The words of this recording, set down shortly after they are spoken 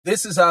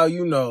This is how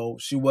you know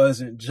she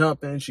wasn't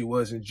jumping, she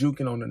wasn't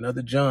juking on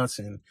another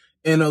Johnson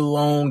in a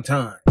long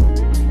time.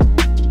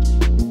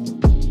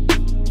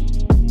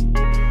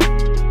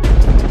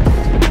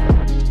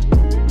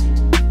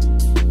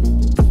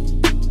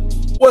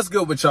 What's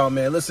good with y'all,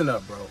 man? Listen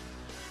up, bro.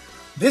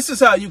 This is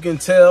how you can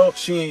tell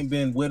she ain't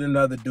been with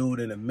another dude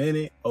in a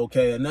minute,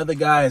 okay? Another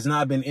guy has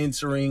not been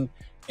entering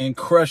and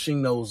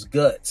crushing those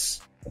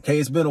guts, okay?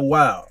 It's been a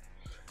while.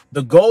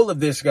 The goal of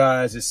this,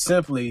 guys, is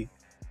simply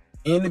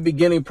in the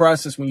beginning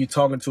process when you're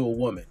talking to a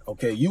woman,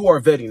 okay? You are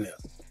vetting them.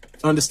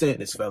 Understand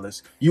this,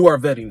 fellas. You are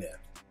vetting them,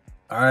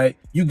 all right?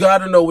 You got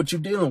to know what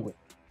you're dealing with.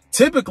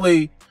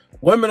 Typically,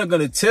 women are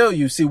going to tell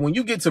you, see, when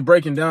you get to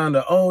breaking down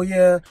the, oh,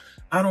 yeah,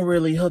 I don't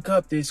really hook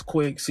up this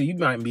quick. See, you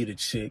might meet a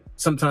chick.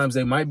 Sometimes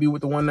they might be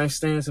with the one night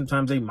stand.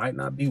 Sometimes they might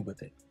not be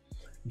with it.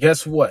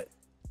 Guess what?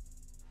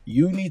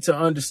 You need to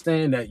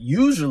understand that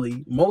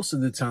usually, most of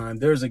the time,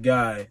 there's a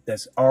guy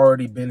that's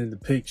already been in the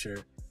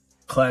picture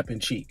clapping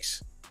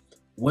cheeks.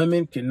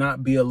 Women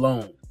cannot be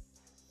alone.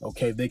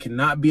 Okay, they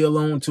cannot be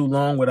alone too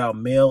long without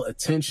male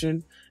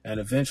attention. And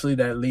eventually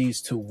that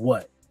leads to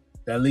what?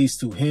 That leads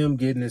to him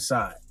getting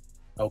inside.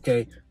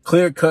 Okay,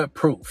 clear-cut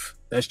proof.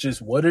 That's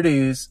just what it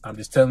is. I'm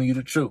just telling you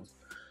the truth.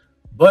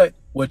 But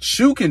what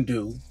you can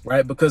do,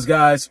 right? Because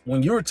guys,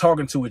 when you're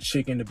talking to a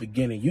chick in the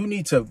beginning, you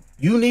need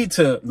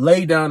to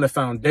lay down the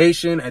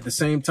foundation. At the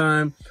same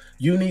time,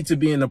 you need to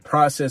be in the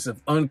process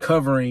of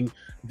uncovering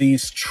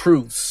these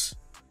truths.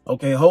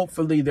 Okay,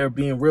 hopefully they're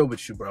being real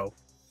with you, bro.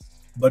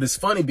 But it's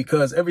funny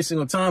because every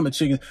single time a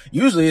chick,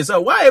 usually it's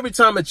like, why every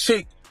time a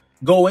chick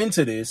go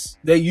into this,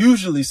 they're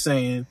usually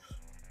saying,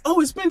 oh,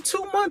 it's been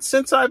 2 months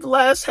since I've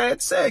last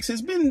had sex.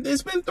 It's been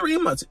 3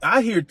 months.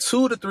 I hear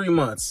 2 to 3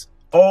 months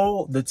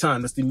all the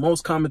time. That's the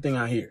most common thing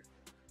I hear,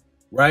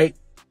 right?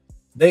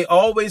 They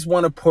always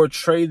want to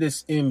portray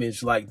this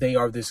image like they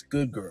are this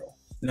good girl.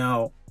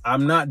 Now,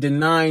 I'm not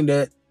denying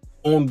that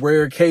on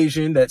rare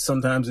occasion that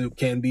sometimes it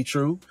can be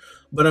true,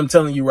 but I'm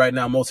telling you right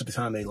now, most of the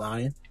time they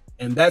lying.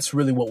 And that's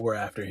really what we're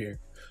after here.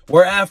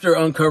 We're after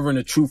uncovering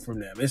the truth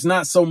from them. It's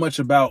not so much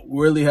about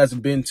really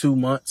hasn't been 2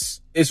 months.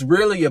 It's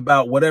really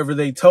about whatever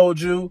they told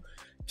you.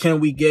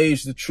 Can we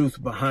gauge the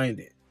truth behind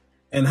it?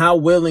 And how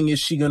willing is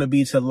she going to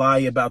be to lie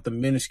about the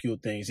minuscule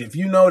things? If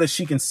you know that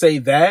she can say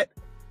that,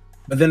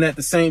 but then at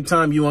the same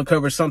time you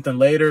uncover something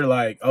later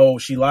like, oh,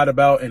 she lied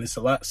about and it's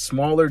a lot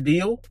smaller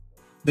deal,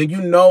 then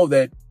you know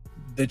that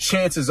the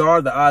chances are,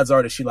 the odds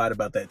are that she lied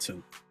about that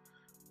too.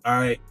 All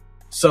right.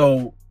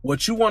 So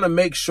what you want to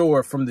make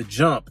sure from the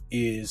jump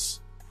is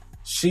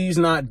she's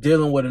not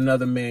dealing with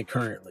another man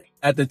currently.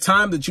 At the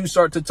time that you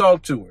start to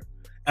talk to her,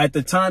 at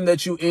the time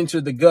that you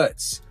enter the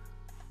guts,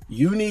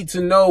 you need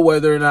to know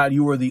whether or not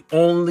you are the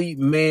only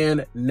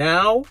man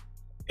now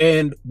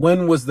and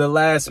when was the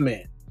last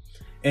man.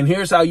 And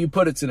here's how you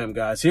put it to them,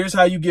 guys. Here's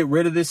how you get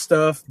rid of this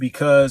stuff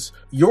because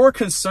you're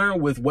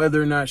concerned with whether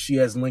or not she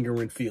has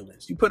lingering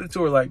feelings. You put it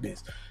to her like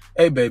this.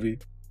 Hey, baby,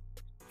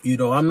 you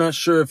know, I'm not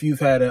sure if you've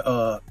had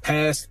a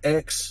past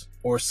ex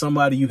or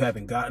somebody you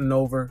haven't gotten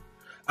over.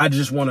 I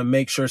just want to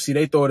make sure. See,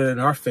 they throw it in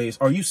our face.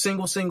 Are you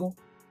single?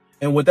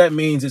 And what that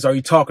means is, are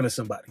you talking to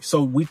somebody?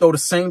 So we throw the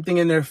same thing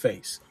in their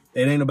face.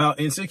 It ain't about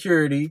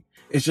insecurity.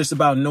 It's just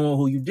about knowing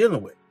who you're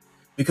dealing with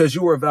because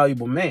you are a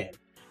valuable man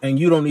and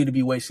you don't need to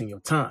be wasting your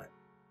time.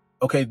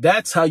 Okay,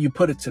 that's how you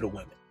put it to the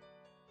women.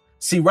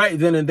 See, right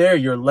then and there,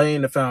 you're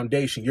laying the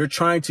foundation. You're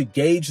trying to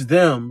gauge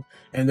them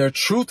and their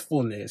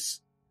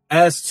truthfulness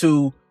as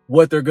to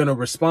what they're going to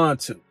respond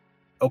to.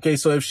 Okay,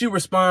 so if she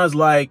responds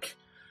like,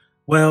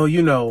 well,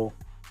 you know,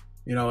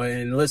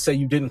 and let's say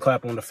you didn't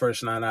clap on the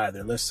first night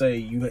either. Let's say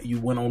you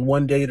went on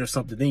one date or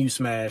something, then you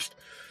smashed.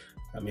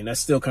 I mean, that's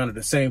still kind of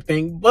the same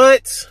thing,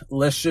 but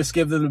let's just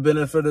give them the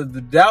benefit of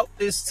the doubt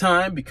this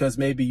time because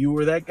maybe you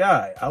were that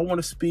guy. I want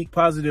to speak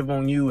positive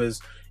on you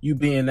as you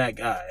being that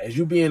guy, as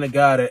you being a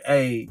guy that,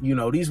 hey, you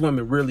know, these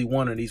women really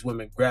want and these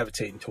women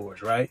gravitating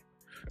towards, right?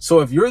 So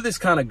if you're this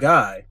kind of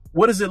guy,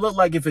 what does it look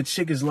like if a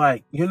chick is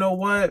like, you know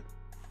what?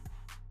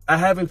 I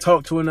haven't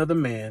talked to another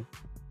man.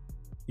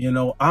 You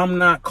know, I'm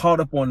not caught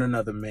up on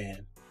another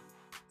man.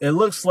 It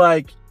looks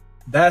like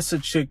that's a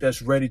chick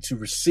that's ready to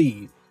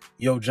receive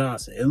Yo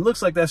Johnson. It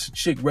looks like that's a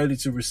chick ready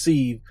to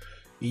receive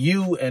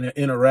you and an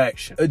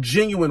interaction, a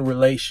genuine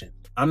relation.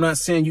 I'm not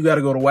saying you got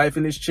to go to wife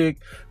in this chick,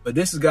 but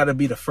this has got to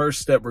be the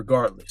first step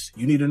regardless.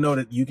 You need to know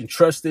that you can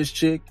trust this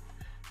chick.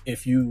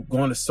 If you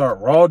going to start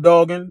raw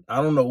dogging,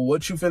 I don't know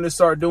what you finna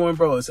start doing,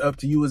 bro. It's up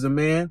to you as a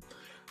man.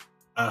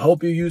 I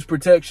hope you use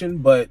protection,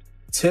 but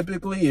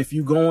typically if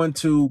you go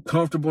into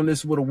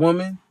comfortableness with a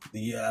woman,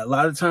 a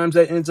lot of times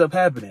that ends up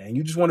happening. And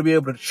you just want to be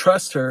able to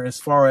trust her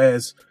as far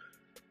as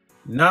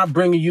not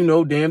bringing you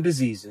no damn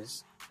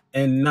diseases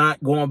and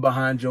not going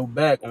behind your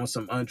back on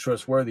some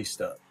untrustworthy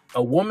stuff.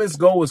 A woman's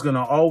goal is going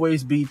to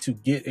always be to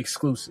get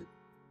exclusive.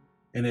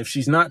 And if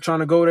she's not trying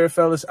to go there,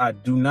 fellas, I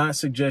do not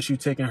suggest you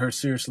taking her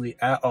seriously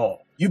at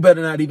all. You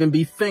better not even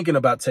be thinking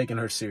about taking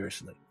her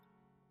seriously.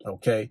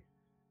 Okay?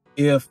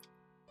 If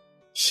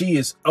she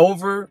is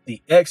over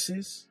the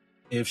exes,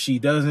 if she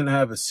doesn't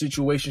have a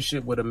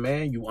situationship with a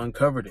man, you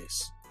uncover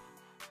this.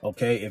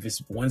 Okay, if it's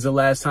when's the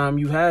last time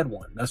you had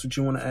one? That's what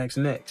you want to ask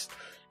next.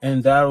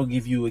 And that'll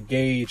give you a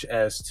gauge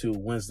as to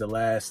when's the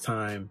last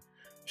time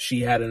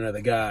she had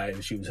another guy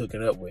that she was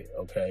hooking up with,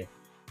 okay?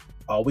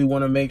 All we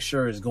want to make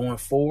sure is going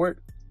forward,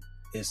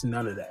 it's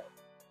none of that.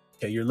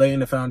 Okay, you're laying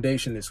the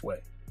foundation this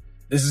way.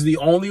 This is the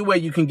only way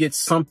you can get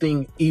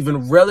something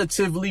even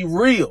relatively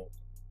real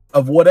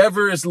of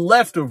whatever is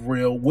left of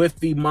real with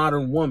the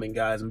modern woman,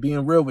 guys. I'm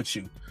being real with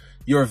you.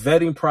 Your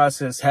vetting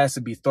process has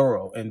to be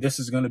thorough. And this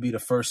is going to be the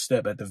first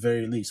step at the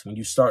very least when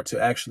you start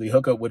to actually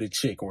hook up with a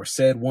chick or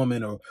said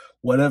woman or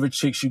whatever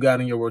chicks you got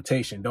in your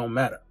rotation. Don't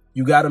matter.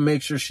 You got to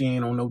make sure she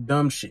ain't on no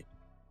dumb shit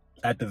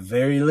at the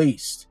very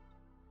least.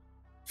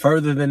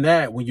 Further than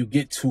that, when you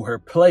get to her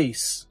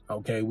place,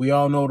 okay, we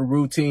all know the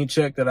routine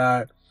check that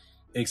I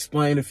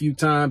explained a few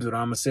times, but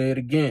I'm going to say it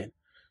again.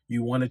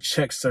 You want to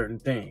check certain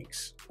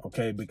things,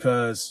 okay,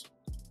 because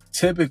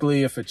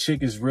typically if a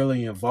chick is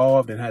really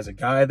involved and has a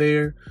guy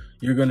there,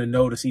 you're going to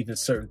notice even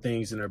certain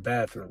things in her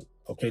bathroom.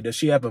 Okay, does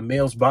she have a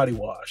male's body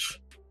wash,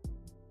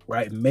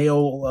 right?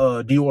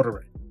 Male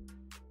deodorant,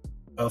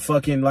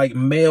 fucking like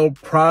male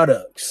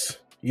products.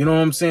 You know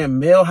what I'm saying?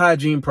 Male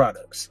hygiene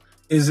products.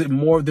 Is it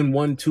more than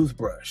one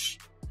toothbrush,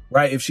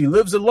 right? If she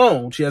lives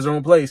alone, she has her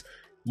own place,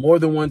 more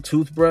than one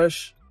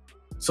toothbrush.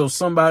 So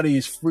somebody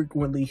is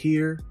frequently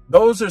here.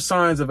 Those are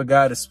signs of a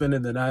guy that's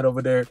spending the night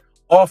over there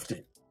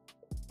often.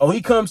 Oh,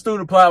 he comes through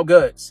to plow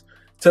guts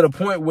to the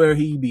point where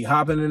he be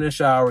hopping in the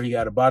shower. He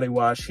got a body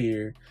wash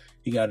here.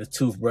 He got a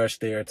toothbrush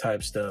there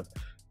type stuff.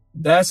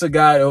 That's a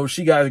guy. Oh,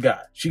 she got a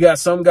guy. She got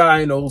some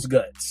guy in those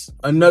guts.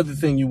 Another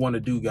thing you want to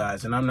do,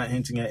 guys, and I'm not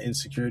hinting at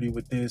insecurity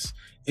with this.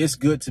 It's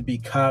good to be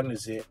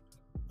cognizant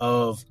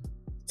of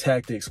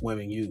tactics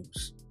women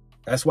use.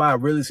 That's why I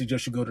really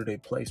suggest you go to their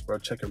place, bro.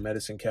 Check her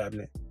medicine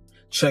cabinet.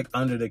 Check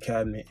under the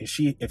cabinet.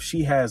 If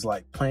she has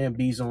like Plan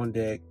Bs on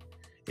deck,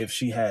 if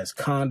she has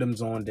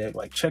condoms on deck,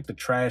 like check the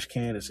trash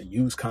can. It's a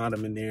used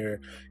condom in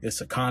there.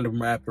 It's a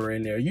condom wrapper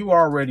in there. You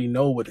already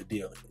know what the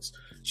deal is.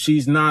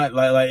 She's not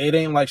like it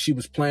ain't like she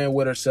was playing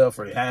with herself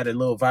or had a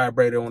little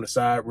vibrator on the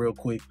side real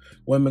quick.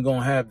 Women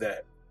gonna have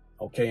that.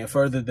 Okay. And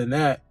further than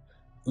that,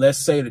 let's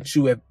say that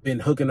you have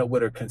been hooking up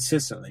with her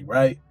consistently,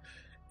 right?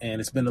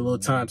 And it's been a little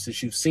time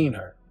since you've seen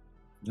her.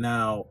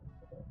 Now,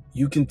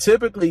 you can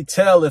typically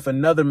tell if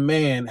another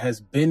man has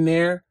been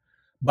there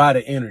by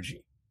the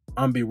energy.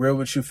 I'm gonna be real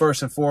with you.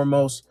 First and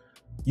foremost,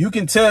 you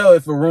can tell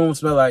if a room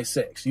smell like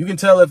sex. You can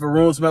tell if a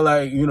room smell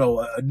like, you know,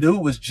 a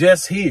dude was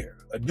just here.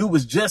 A dude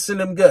was just in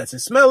them guts. It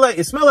smell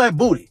like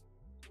booty.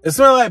 It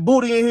smell like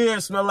booty in here.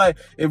 It smell like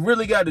it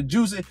really got the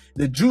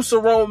juice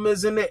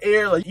aromas in the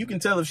air. Like you can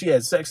tell if she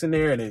had sex in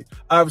there and it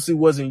obviously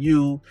wasn't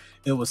you.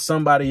 It was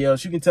somebody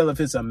else. You can tell if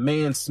it's a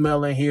man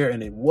smell in here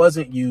and it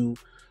wasn't you.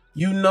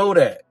 You know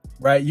that,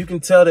 right? You can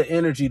tell the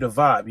energy, the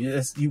vibe.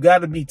 You got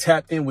to be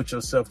tapped in with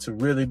yourself to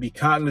really be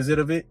cognizant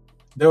of it.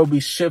 There will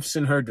be shifts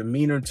in her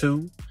demeanor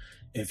too.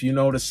 If you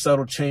notice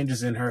subtle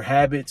changes in her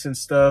habits and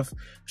stuff,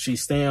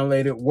 she's staying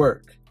late at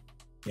work.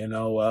 You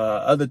know,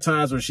 other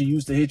times when she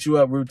used to hit you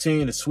up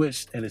routine, it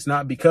switched, and it's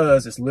not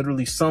because it's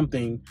literally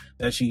something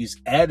that she's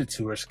added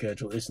to her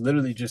schedule. It's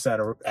literally just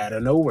out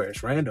of nowhere.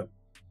 It's random,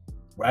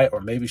 right?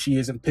 Or maybe she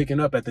isn't picking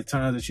up at the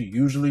time that she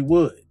usually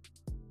would,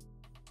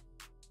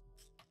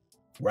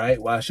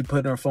 right? Why is she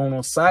putting her phone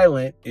on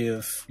silent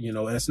if, you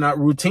know, that's not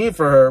routine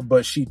for her,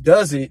 but she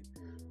does it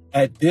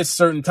at this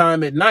certain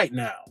time at night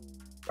now,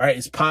 right?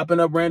 It's popping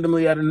up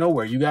randomly out of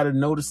nowhere. You got to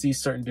notice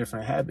these certain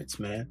different habits,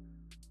 man.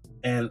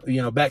 And,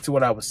 you know, back to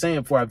what I was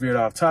saying before I veered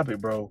off topic,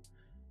 bro,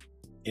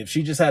 if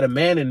she just had a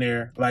man in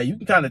there, like you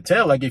can kind of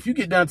tell, like if you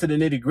get down to the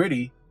nitty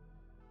gritty,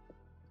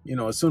 you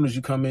know, as soon as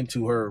you come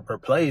into her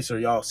place or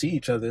y'all see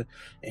each other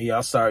and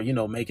y'all start, you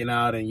know, making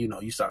out and, you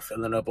know, you start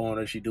filling up on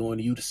her, she doing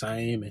you the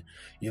same. And,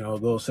 you know,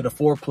 it goes to the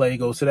foreplay,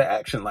 goes to the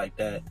action like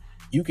that.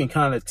 You can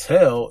kind of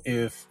tell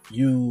if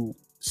you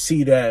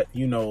see that,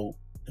 you know,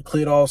 the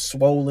clit all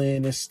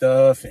swollen and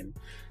stuff and,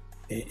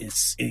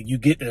 you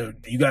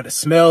got the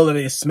smell of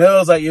it. It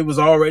smells like it was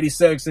already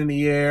sex in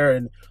the air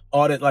and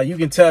all that. Like you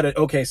can tell that,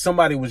 okay,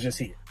 somebody was just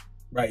here,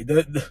 right?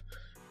 The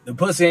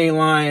pussy ain't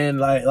lying.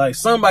 Like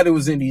somebody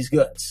was in these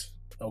guts.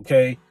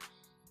 Okay.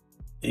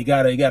 It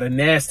got a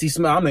nasty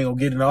smell. I'm not gonna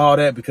get into all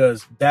that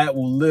because that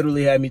will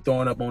literally have me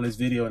throwing up on this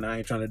video and I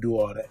ain't trying to do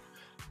all that.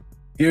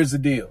 Here's the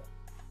deal.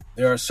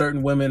 There are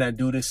certain women that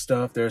do this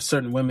stuff. There are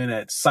certain women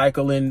that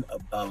cycle in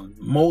a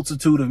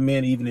multitude of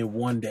men even in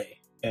one day.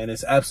 And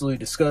it's absolutely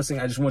disgusting.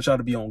 I just want y'all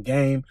to be on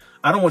game.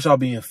 I don't want y'all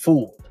being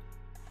fooled.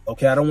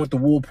 Okay. I don't want the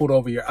wool pulled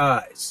over your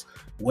eyes.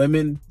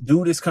 Women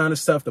do this kind of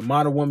stuff. The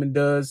modern woman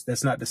does.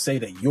 That's not to say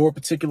that your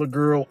particular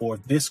girl or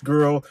this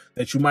girl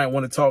that you might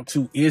want to talk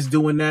to is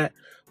doing that.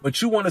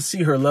 But you want to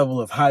see her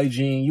level of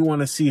hygiene. You want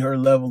to see her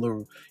level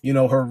of, you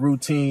know, her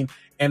routine.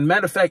 And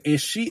matter of fact,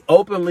 is she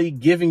openly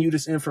giving you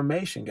this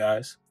information,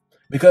 guys?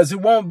 Because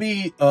it won't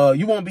be,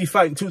 you won't be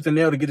fighting tooth and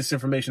nail to get this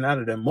information out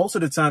of them. Most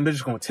of the time, they're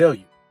just going to tell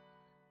you.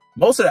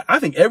 I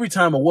think every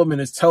time a woman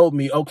has told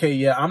me, okay,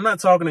 yeah, I'm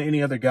not talking to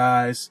any other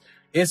guys.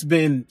 it's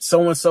been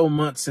so and so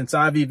months since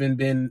I've even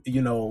been,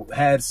 you know,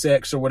 had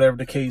sex or whatever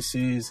the case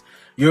is.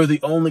 You're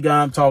the only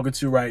guy I'm talking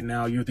to right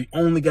now. You're the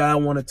only guy I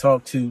want to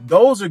talk to.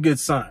 Those are good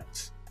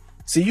signs.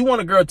 See, you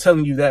want a girl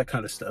telling you that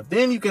kind of stuff.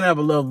 Then you can have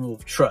a level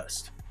of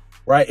trust,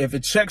 right? If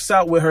it checks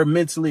out with her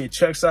mentally, it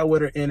checks out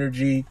with her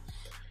energy.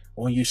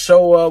 When you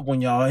show up,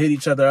 when y'all hit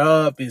each other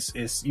up,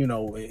 it's you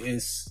know,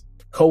 it's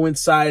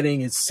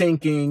coinciding, it's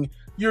syncing.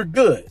 You're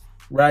good,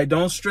 right?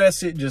 Don't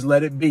stress it. Just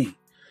let it be.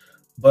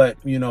 But,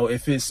 you know,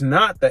 if that's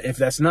not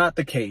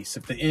the case,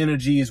 if the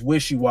energy is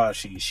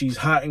wishy-washy, she's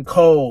hot and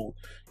cold,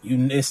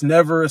 it's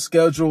never a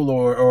schedule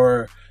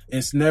or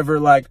it's never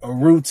like a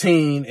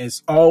routine.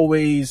 It's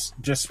always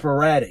just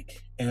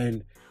sporadic.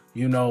 And,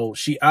 you know,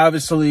 she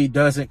obviously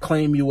doesn't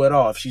claim you at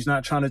all. If she's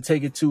not trying to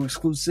take it to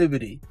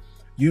exclusivity,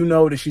 you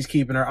know that she's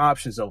keeping her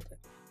options open.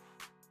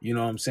 You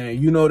know what I'm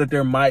saying? You know that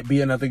there might be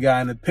another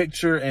guy in the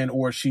picture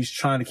or she's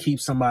trying to keep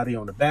somebody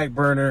on the back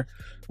burner.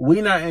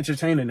 We not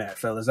entertaining that,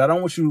 fellas. I don't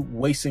want you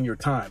wasting your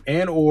time.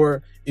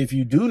 Or if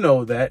you do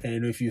know that,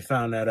 and if you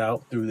found that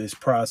out through this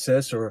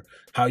process or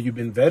how you've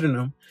been vetting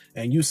them,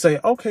 and you say,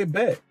 okay,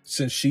 bet,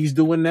 since she's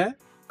doing that,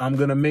 I'm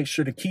going to make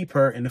sure to keep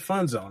her in the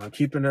fun zone. I'm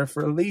keeping her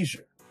for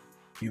leisure.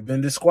 You've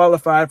been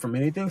disqualified from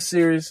anything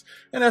serious,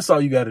 and that's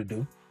all you got to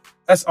do.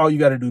 That's all you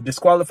got to do.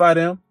 Disqualify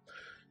them.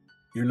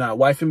 You're not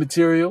wifey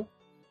material.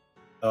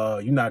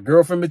 You're not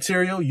girlfriend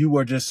material. You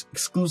are just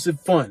exclusive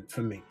fun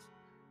for me.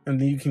 And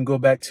then you can go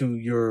back to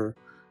your,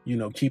 you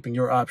know, keeping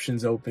your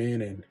options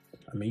open. And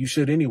I mean, you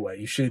should anyway.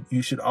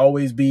 You should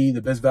always be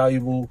the best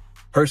valuable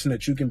person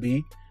that you can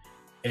be.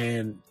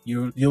 And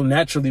you'll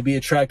naturally be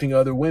attracting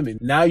other women.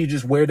 Now you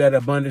just wear that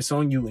abundance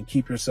on you and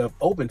keep yourself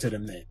open to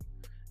them then.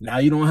 Now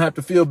you don't have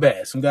to feel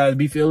bad. Some guys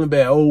be feeling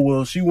bad. Oh,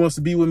 well, she wants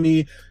to be with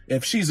me.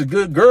 If she's a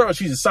good girl,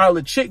 she's a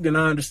solid chick, then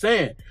I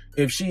understand.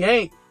 If she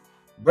ain't,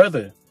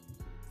 brother,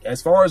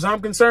 as far as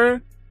I'm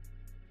concerned,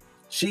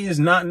 she is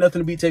not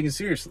nothing to be taken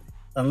seriously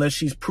unless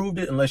she's proved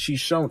it, unless she's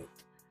shown it.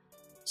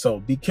 So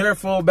be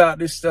careful about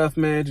this stuff,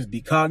 man. Just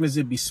be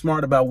cognizant, be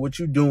smart about what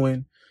you're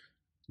doing.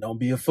 Don't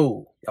be a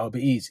fool. Y'all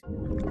be easy.